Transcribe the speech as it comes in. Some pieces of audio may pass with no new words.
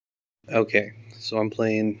Okay, so I'm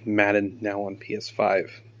playing Madden now on PS5.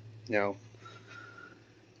 Now,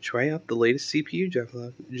 try out the latest CPU drive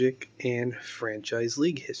logic and franchise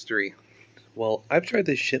league history. Well, I've tried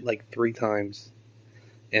this shit like 3 times,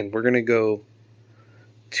 and we're gonna go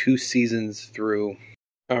 2 seasons through.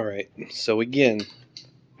 Alright, so again,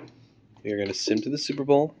 we are gonna sim to the Super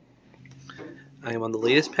Bowl. I am on the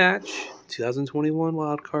latest patch, 2021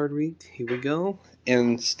 wildcard week. Here we go.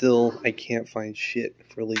 And still, I can't find shit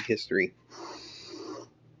for league history.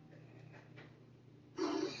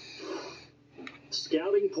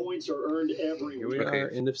 Scouting points are earned every Here we are,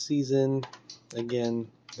 end of season. Again,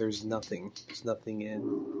 there's nothing. There's nothing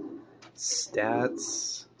in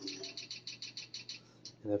stats,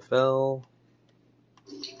 NFL.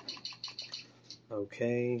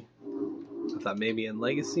 Okay. I thought maybe in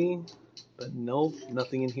legacy, but nope,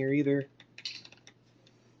 nothing in here either.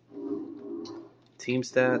 Team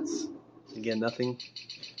stats, again, nothing.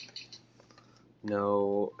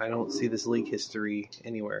 No, I don't see this league history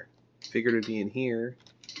anywhere. Figured it'd be in here,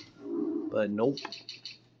 but nope.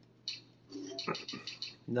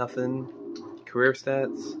 Nothing. Career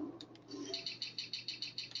stats.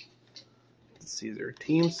 Let's see, is there a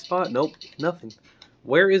team spot? Nope, nothing.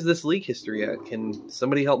 Where is this league history at? Can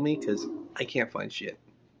somebody help me? Because I can't find shit.